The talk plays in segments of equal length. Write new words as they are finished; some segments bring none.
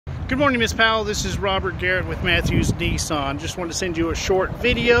Good morning, Miss Powell. This is Robert Garrett with Matthews Nissan. Just wanted to send you a short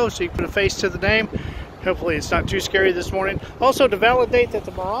video so you can put a face to the name. Hopefully it's not too scary this morning. Also, to validate that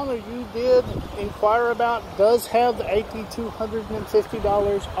the Murano you did inquire about does have the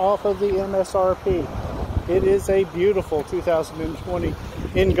 $8,250 off of the MSRP. It is a beautiful 2020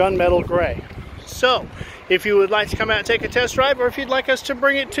 in gunmetal gray. So, if you would like to come out and take a test drive, or if you'd like us to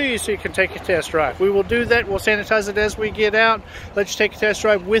bring it to you so you can take a test drive, we will do that. We'll sanitize it as we get out, let you take a test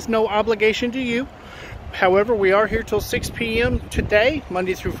drive with no obligation to you. However, we are here till 6 p.m. today,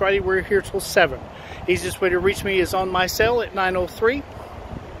 Monday through Friday. We're here till 7. Easiest way to reach me is on my cell at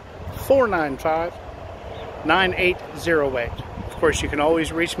 903-495-9808. Of course, you can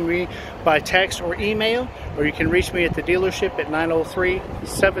always reach me by text or email, or you can reach me at the dealership at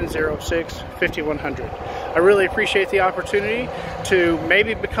 903-706-5100. I really appreciate the opportunity to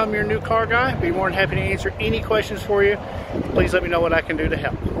maybe become your new car guy. Be more than happy to answer any questions for you. Please let me know what I can do to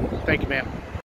help. Thank you, ma'am.